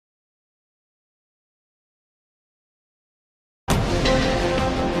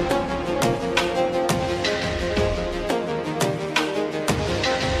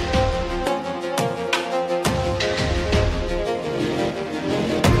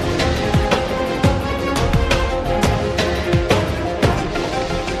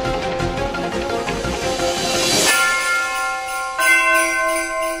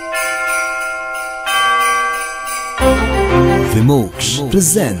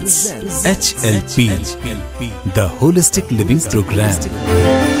presents HLP, the Holistic Living Program.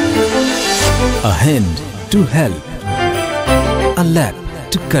 A hand to help, a lap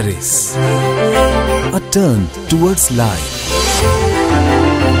to caress, a turn towards life.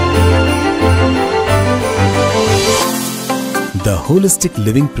 The Holistic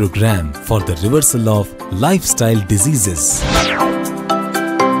Living Program for the reversal of lifestyle diseases.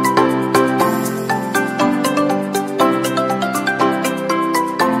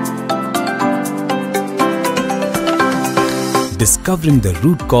 Discovering the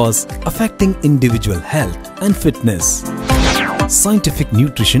root cause affecting individual health and fitness. Scientific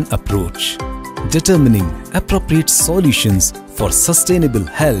nutrition approach. Determining appropriate solutions for sustainable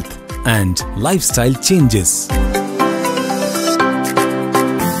health and lifestyle changes.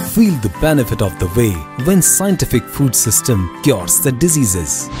 Feel the benefit of the way when scientific food system cures the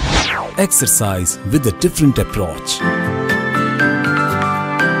diseases. Exercise with a different approach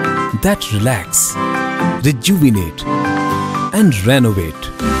that relax, rejuvenate and renovate.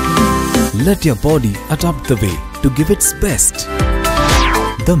 Let your body adopt the way to give its best.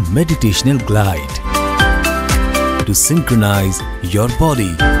 The meditational glide to synchronize your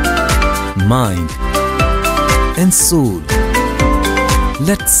body, mind and soul.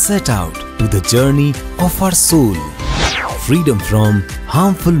 Let's set out to the journey of our soul. Freedom from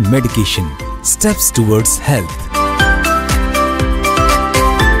harmful medication. Steps towards health.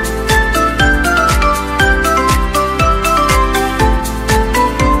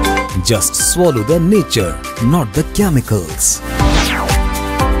 Just swallow the nature, not the chemicals.